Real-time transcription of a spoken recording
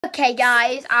Okay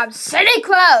guys, I'm Sunny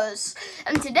Crows,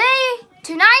 and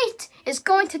tonight is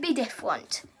going to be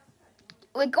different.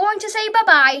 We're going to say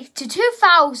bye-bye to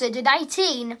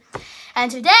 2019,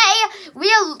 and today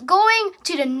we are going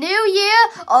to the new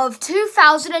year of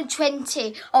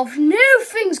 2020, of new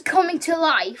things coming to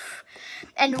life,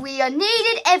 and we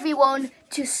needed everyone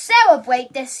to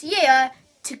celebrate this year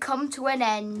to come to an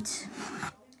end.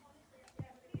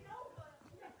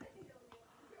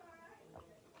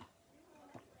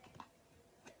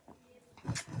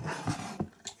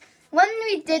 When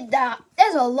we did that,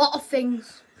 there's a lot of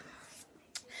things.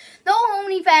 Not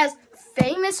only there's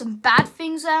famous and bad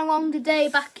things along the day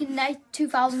back in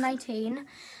 2019,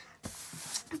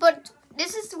 but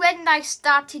this is when I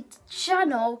started the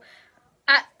channel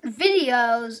at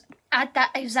videos at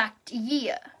that exact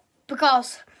year.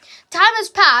 Because time has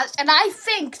passed and I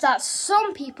think that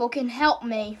some people can help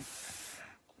me.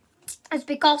 It's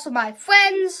because of my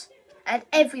friends and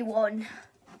everyone.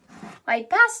 My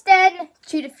past then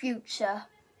to the future.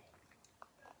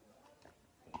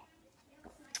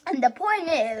 And the point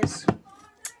is,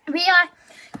 we are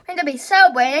going to be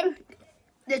celebrating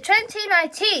the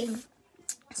 2019.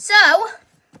 So,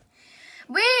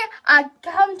 we are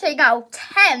counting out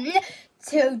 10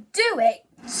 to do it.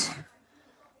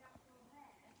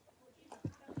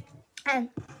 And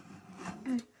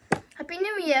Happy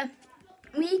New Year,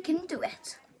 we can do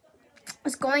it.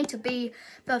 It's going to be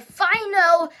the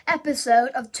final episode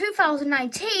of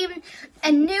 2019,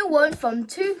 a new one from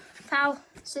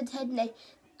 2020.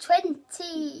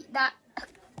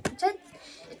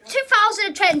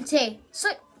 2020. So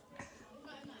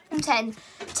 10,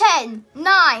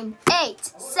 9, 8,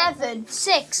 7,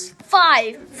 6,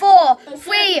 5, 4,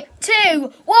 3,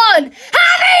 2, 1. Happy New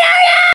Year!